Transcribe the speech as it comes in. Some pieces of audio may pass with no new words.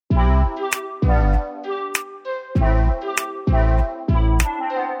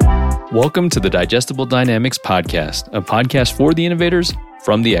Welcome to the Digestible Dynamics Podcast, a podcast for the innovators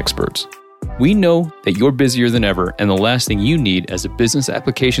from the experts. We know that you're busier than ever, and the last thing you need as a business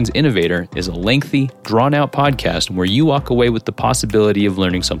applications innovator is a lengthy, drawn-out podcast where you walk away with the possibility of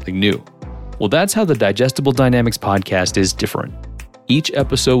learning something new. Well, that's how the Digestible Dynamics Podcast is different. Each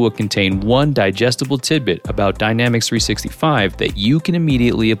episode will contain one digestible tidbit about Dynamics 365 that you can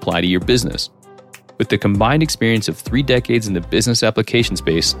immediately apply to your business. With the combined experience of 3 decades in the business application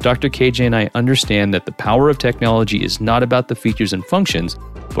space, Dr. KJ and I understand that the power of technology is not about the features and functions,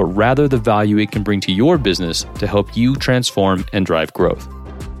 but rather the value it can bring to your business to help you transform and drive growth.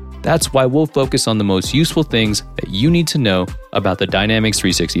 That's why we'll focus on the most useful things that you need to know about the Dynamics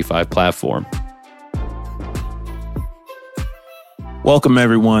 365 platform. Welcome,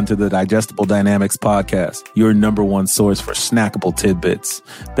 everyone, to the Digestible Dynamics Podcast, your number one source for snackable tidbits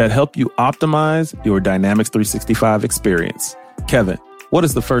that help you optimize your Dynamics 365 experience. Kevin, what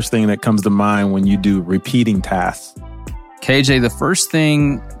is the first thing that comes to mind when you do repeating tasks? KJ, the first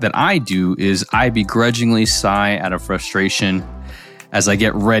thing that I do is I begrudgingly sigh out of frustration as I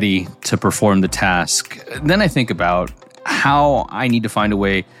get ready to perform the task. Then I think about how I need to find a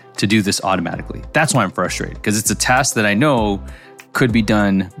way to do this automatically. That's why I'm frustrated, because it's a task that I know could be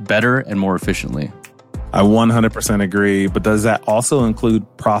done better and more efficiently. I 100% agree, but does that also include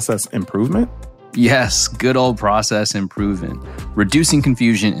process improvement? Yes, good old process improvement. Reducing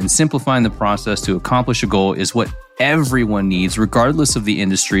confusion and simplifying the process to accomplish a goal is what everyone needs, regardless of the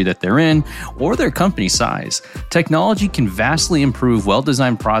industry that they're in or their company size. Technology can vastly improve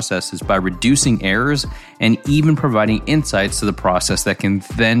well-designed processes by reducing errors and even providing insights to the process that can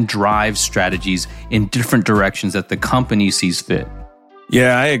then drive strategies in different directions that the company sees fit.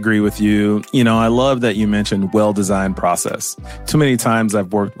 Yeah, I agree with you. I love that you mentioned well-designed process. Too many times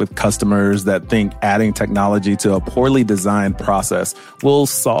I've worked with customers that think adding technology to a poorly designed process will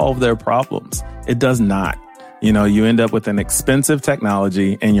solve their problems. It does not. You end up with an expensive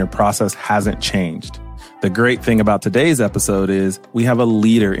technology and your process hasn't changed. The great thing about today's episode is we have a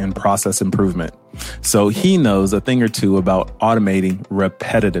leader in process improvement. So he knows a thing or two about automating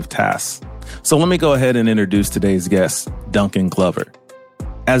repetitive tasks. So let me go ahead and introduce today's guest, Duncan Glover.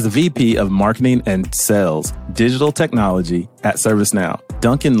 As the VP of Marketing and Sales, Digital Technology at ServiceNow,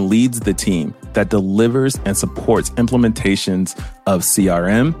 Duncan leads the team that delivers and supports implementations of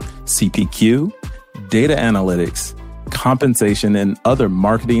CRM, CPQ, data analytics, compensation, and other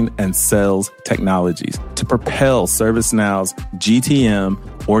marketing and sales technologies to propel ServiceNow's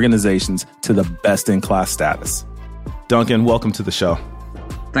GTM organizations to the best-in-class status. Duncan, welcome to the show.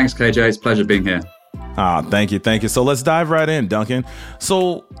 Thanks, KJ. It's a pleasure being here. Thank you. So let's dive right in, Duncan.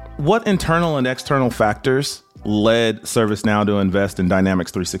 So what internal and external factors led ServiceNow to invest in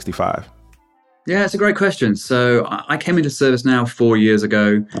Dynamics 365? Yeah, it's a great question. So I came into ServiceNow 4 years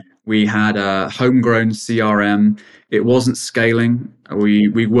ago. We had a homegrown CRM. It wasn't scaling. We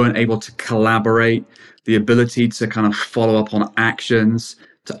weren't able to collaborate. The ability to kind of follow up on actions,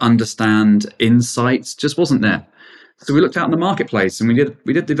 to understand insights just wasn't there. So we looked out in the marketplace and we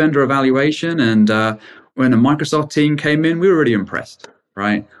did the vendor evaluation. And when a Microsoft team came in, we were really impressed,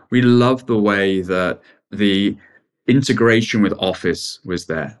 right? We loved the way that the integration with Office was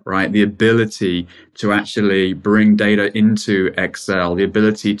there, right? The ability to actually bring data into Excel, the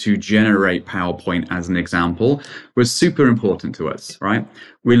ability to generate PowerPoint as an example was super important to us, right?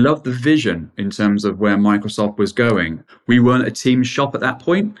 We loved the vision in terms of where Microsoft was going. We weren't a team shop at that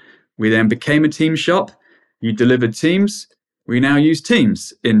point. We then became a team shop. You delivered Teams. We now use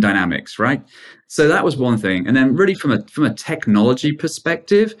Teams in Dynamics, right? So that was one thing. And then really from a technology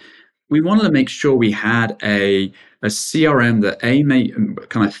perspective, we wanted to make sure we had a CRM that A, may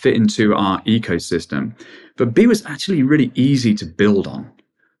kind of fit into our ecosystem, but B, was actually really easy to build on,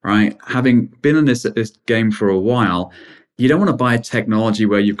 right? Having been in this game for a while, you don't want to buy a technology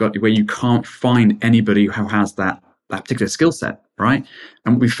where you can't find anybody who has that particular skill set, right?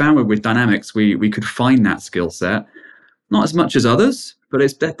 And what we found with Dynamics, we could find that skill set, not as much as others, but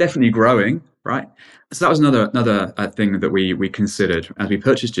it's definitely growing, right? So that was another thing that we considered as we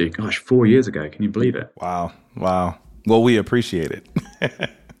purchased you. Gosh, 4 years ago. Can you believe it? Wow. Well, we appreciate it.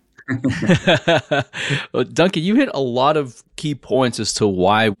 Well, Duncan, you hit a lot of key points as to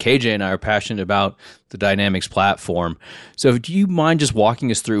why KJ and I are passionate about the Dynamics platform. So do you mind just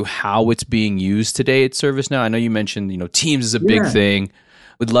walking us through how it's being used today at ServiceNow? I know you mentioned, Teams is a big thing.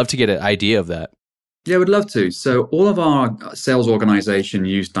 We'd love to get an idea of that. Yeah, I would love to. So all of our sales organization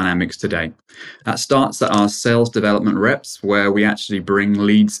use Dynamics today. That starts at our sales development reps, where we actually bring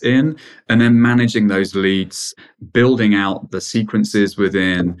leads in and then managing those leads, building out the sequences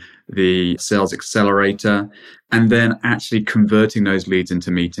within the sales accelerator, and then actually converting those leads into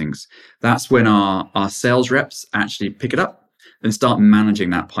meetings. That's when our sales reps actually pick it up and start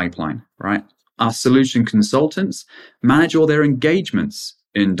managing that pipeline, right? Our solution consultants manage all their engagements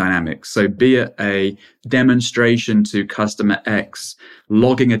in Dynamics. So be it a demonstration to customer X,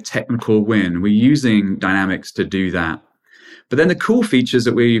 logging a technical win, we're using Dynamics to do that. But then the cool features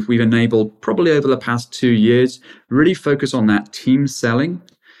that we've enabled probably over the past 2 years really focus on that team selling,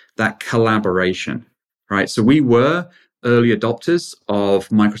 that collaboration, right? So we were early adopters of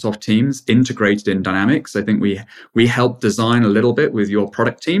Microsoft Teams integrated in Dynamics. I think we helped design a little bit with your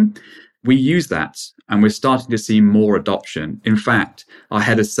product team. We use that and we're starting to see more adoption. In fact, our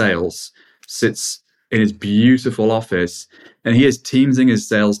head of sales sits in his beautiful office and he is teamsing his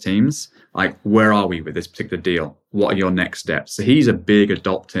sales teams. Like, where are we with this particular deal? What are your next steps? So he's a big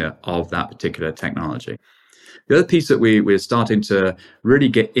adopter of that particular technology. The other piece that we're starting to really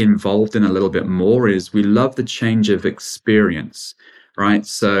get involved in a little bit more is we love the change of experience, right?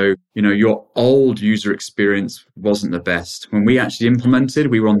 So, your old user experience wasn't the best. When we actually implemented,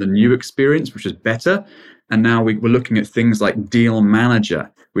 we were on the new experience, which was better. And now we're looking at things like Deal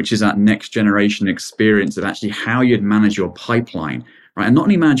Manager, which is that next generation experience of actually how you'd manage your pipeline, right? And not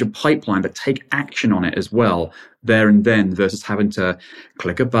only manage your pipeline, but take action on it as well, there and then, versus having to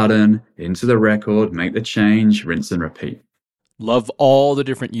click a button into the record, make the change, rinse and repeat. Love all the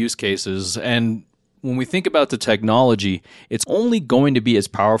different use cases. And when we think about the technology, it's only going to be as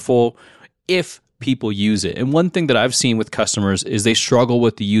powerful if people use it. And one thing that I've seen with customers is they struggle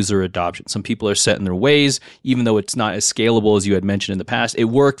with the user adoption. Some people are set in their ways, even though it's not as scalable as you had mentioned in the past. It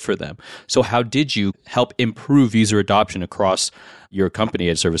worked for them. So how did you help improve user adoption across your company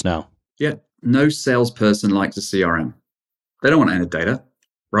at ServiceNow? Yeah, no salesperson likes a CRM. They don't want to enter data,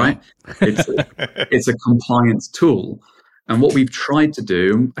 right? It's a compliance tool. And what we've tried to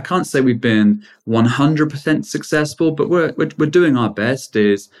do, I can't say we've been 100% successful, but we're doing our best,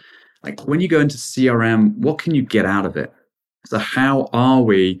 is like, when you go into CRM, what can you get out of it? So how are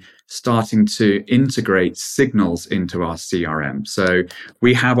we starting to integrate signals into our CRM? So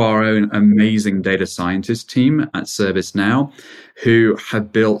we have our own amazing data scientist team at ServiceNow who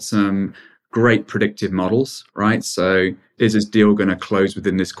have built some great predictive models, right? So is this deal going to close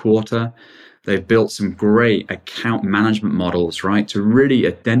within this quarter? They've built some great account management models, right, to really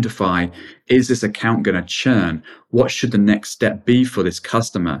identify, is this account going to churn? What should the next step be for this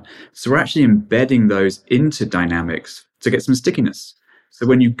customer? So we're actually embedding those into Dynamics to get some stickiness. So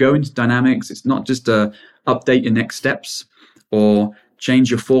when you go into Dynamics, it's not just to update your next steps or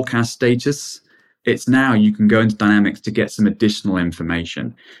change your forecast status. It's now you can go into Dynamics to get some additional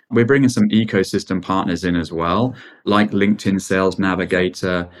information. We're bringing some ecosystem partners in as well, like LinkedIn Sales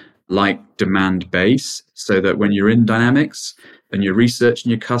Navigator, like Demandbase, so that when you're in Dynamics and you're researching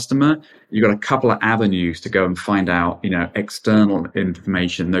your customer, you've got a couple of avenues to go and find out, external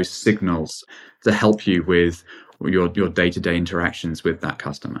information, those signals to help you with your day-to-day interactions with that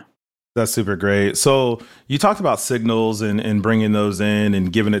customer. That's super great. So you talked about signals and bringing those in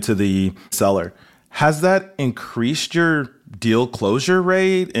and giving it to the seller. Has that increased your deal closure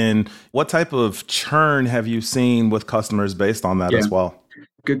rate? And what type of churn have you seen with customers based on that as well?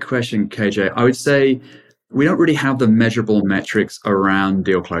 Good question, KJ. I would say we don't really have the measurable metrics around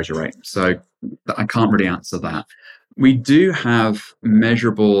deal closure rate. So I can't really answer that. We do have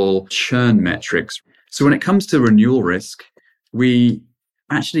measurable churn metrics. So when it comes to renewal risk, we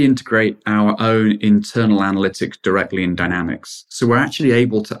actually integrate our own internal analytics directly in Dynamics. So we're actually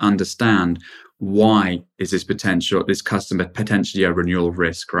able to understand, why is this customer potentially a renewal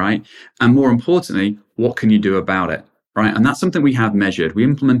risk, right? And more importantly, what can you do about it? Right. And that's something we have measured. We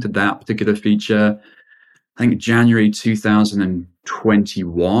implemented that particular feature, I think, January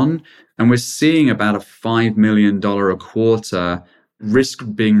 2021. And we're seeing about a $5 million a quarter risk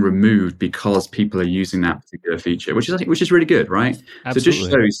being removed because people are using that particular feature, which is really good, right? Absolutely. So it just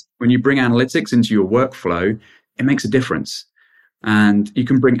shows when you bring analytics into your workflow, it makes a difference. And you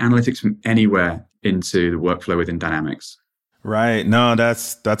can bring analytics from anywhere into the workflow within Dynamics. Right. No,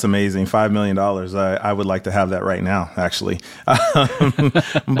 that's amazing. $5 million. I would like to have that right now, actually.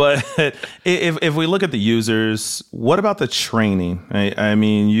 But if we look at the users, what about the training? I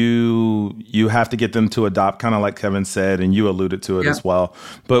mean, you have to get them to adopt, kind of like Kevin said, and you alluded to it as well.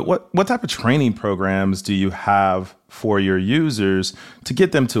 But what type of training programs do you have for your users to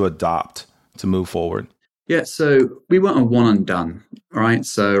get them to adopt, to move forward? Yeah, so we weren't a one and done, right?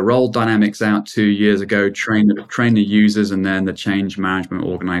 So rolled Dynamics out 2 years ago, train the users, and then the change management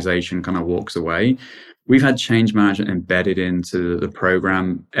organization kind of walks away. We've had change management embedded into the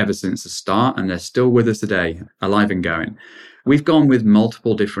program ever since the start, and they're still with us today, alive and going. We've gone with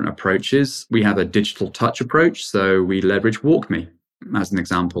multiple different approaches. We have a digital touch approach, so we leverage WalkMe as an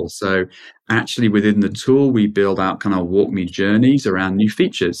example. So actually within the tool, we build out kind of WalkMe journeys around new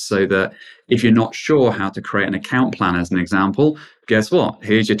features so that if you're not sure how to create an account plan as an example, guess what?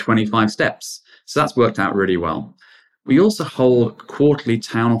 Here's your 25 steps. So that's worked out really well. We also hold quarterly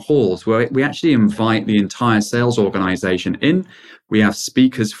town halls where we actually invite the entire sales organization in. We have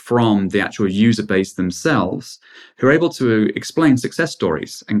speakers from the actual user base themselves who are able to explain success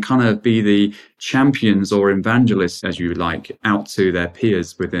stories and kind of be the champions or evangelists, as you like, out to their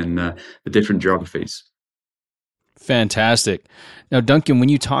peers within the different geographies. Fantastic. Now, Duncan, when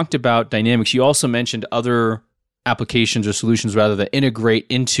you talked about Dynamics, you also mentioned other applications or solutions rather that integrate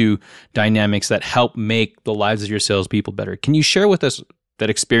into Dynamics that help make the lives of your salespeople better. Can you share with us that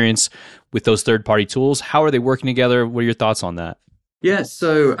experience with those third-party tools? How are they working together? What are your thoughts on that? Yeah,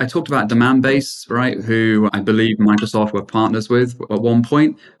 so I talked about Demandbase, right, who I believe Microsoft were partners with at one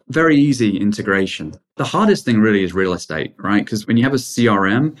point. Very easy integration. The hardest thing really is real estate, right? Because when you have a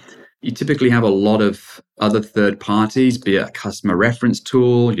CRM, you typically have a lot of other third parties, be it a customer reference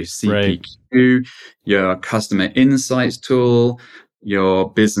tool, your CPQ, your customer insights tool,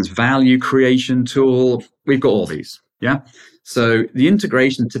 your business value creation tool. We've got all these, yeah? So the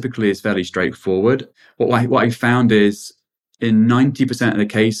integration typically is fairly straightforward. What I found is in 90% of the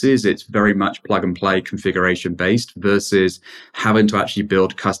cases, it's very much plug and play configuration based versus having to actually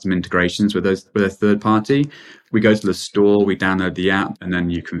build custom integrations with a third party. We go to the store, we download the app, and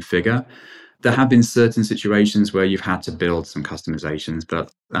then you configure. There have been certain situations where you've had to build some customizations,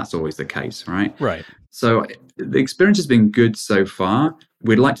 but that's always the case, right? Right. So the experience has been good so far.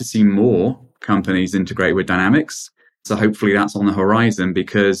 We'd like to see more companies integrate with Dynamics. So hopefully that's on the horizon,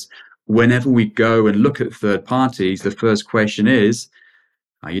 because whenever we go and look at third parties, the first question is,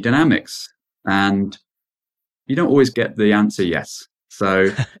 are you Dynamics? And you don't always get the answer yes. So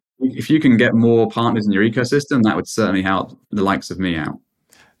if you can get more partners in your ecosystem, that would certainly help the likes of me out.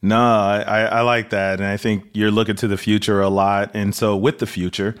 No, I like that. And I think you're looking to the future a lot. And so with the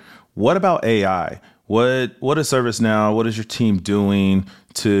future, what about AI? What is ServiceNow? What is your team doing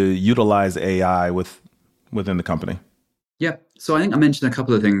to utilize AI within the company? Yeah. So I think I mentioned a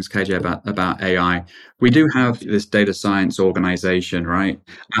couple of things, KJ, about AI. We do have this data science organization, right?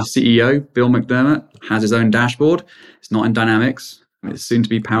 Our CEO, Bill McDermott, has his own dashboard. It's not in Dynamics. It's soon to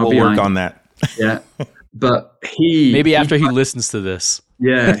be Power BI. We'll work on that. Yeah. But he listens to this.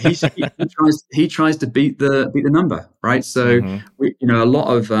 Yeah, he tries to beat the number, right? So a lot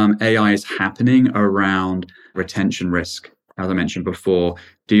of AI is happening around retention risk. As I mentioned before,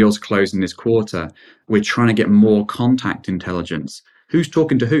 deals closing this quarter. We're trying to get more contact intelligence. Who's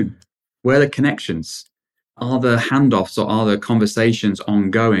talking to who? Where are the connections? Are the handoffs or are the conversations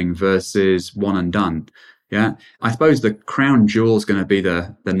ongoing versus one and done? Yeah, I suppose the crown jewel is going to be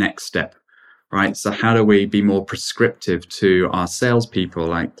the next step. Right. So how do we be more prescriptive to our salespeople?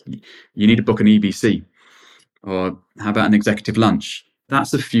 Like, you need to book an EBC, or how about an executive lunch?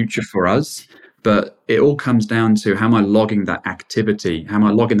 That's the future for us. But it all comes down to, how am I logging that activity? How am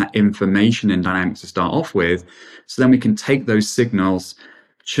I logging that information in Dynamics to start off with? So then we can take those signals,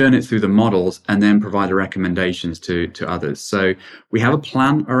 churn it through the models, and then provide the recommendations to others. So we have a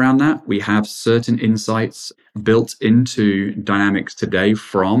plan around that. We have certain insights built into Dynamics today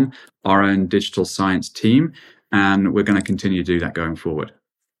from our own digital science team, and we're going to continue to do that going forward.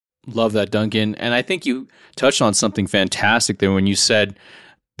 Love that, Duncan. And I think you touched on something fantastic there when you said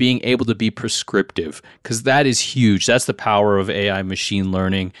being able to be prescriptive, because that is huge. That's the power of AI machine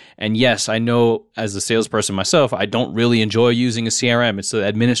learning. And yes, I know as a salesperson myself, I don't really enjoy using a CRM. It's an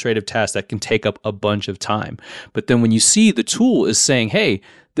administrative task that can take up a bunch of time. But then when you see the tool is saying, hey,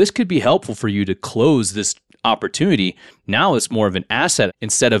 this could be helpful for you to close this opportunity, now it's more of an asset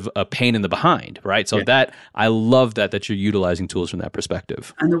instead of a pain in the behind, right? So that, I love that you're utilizing tools from that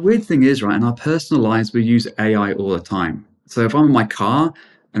perspective. And the weird thing is, right, in our personal lives, we use AI all the time. So if I'm in my car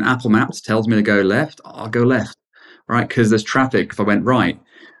and Apple Maps tells me to go left, I'll go left, right? Because there's traffic if I went right.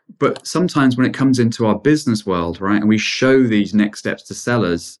 But sometimes when it comes into our business world, right, and we show these next steps to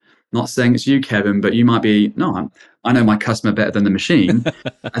sellers, not saying it's you, Kevin, but you might be, no, I know my customer better than the machine.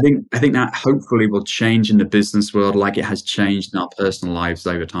 I think that hopefully will change in the business world like it has changed in our personal lives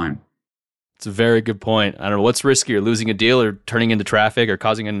over time. It's a very good point. I don't know what's riskier, losing a deal or turning into traffic or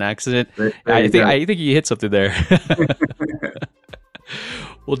causing an accident. I think you hit something there.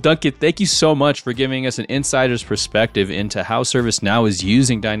 Well, Duncan, thank you so much for giving us an insider's perspective into how ServiceNow is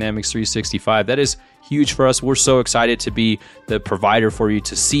using Dynamics 365. That is huge for us. We're so excited to be the provider for you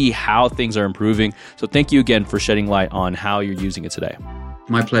to see how things are improving. So thank you again for shedding light on how you're using it today.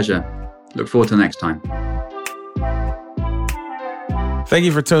 My pleasure. Look forward to next time. Thank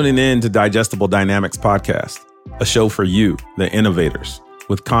you for tuning in to Digestible Dynamics Podcast, a show for you, the innovators,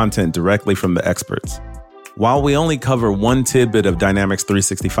 with content directly from the experts. While we only cover one tidbit of Dynamics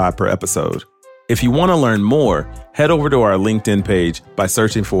 365 per episode, if you want to learn more, head over to our LinkedIn page by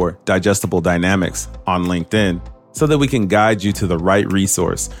searching for Digestible Dynamics on LinkedIn so that we can guide you to the right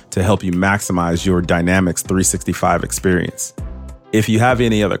resource to help you maximize your Dynamics 365 experience. If you have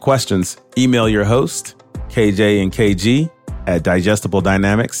any other questions, email your host, KJ and KG, at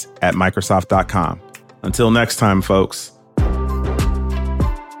digestibledynamics@microsoft.com. Until next time, folks.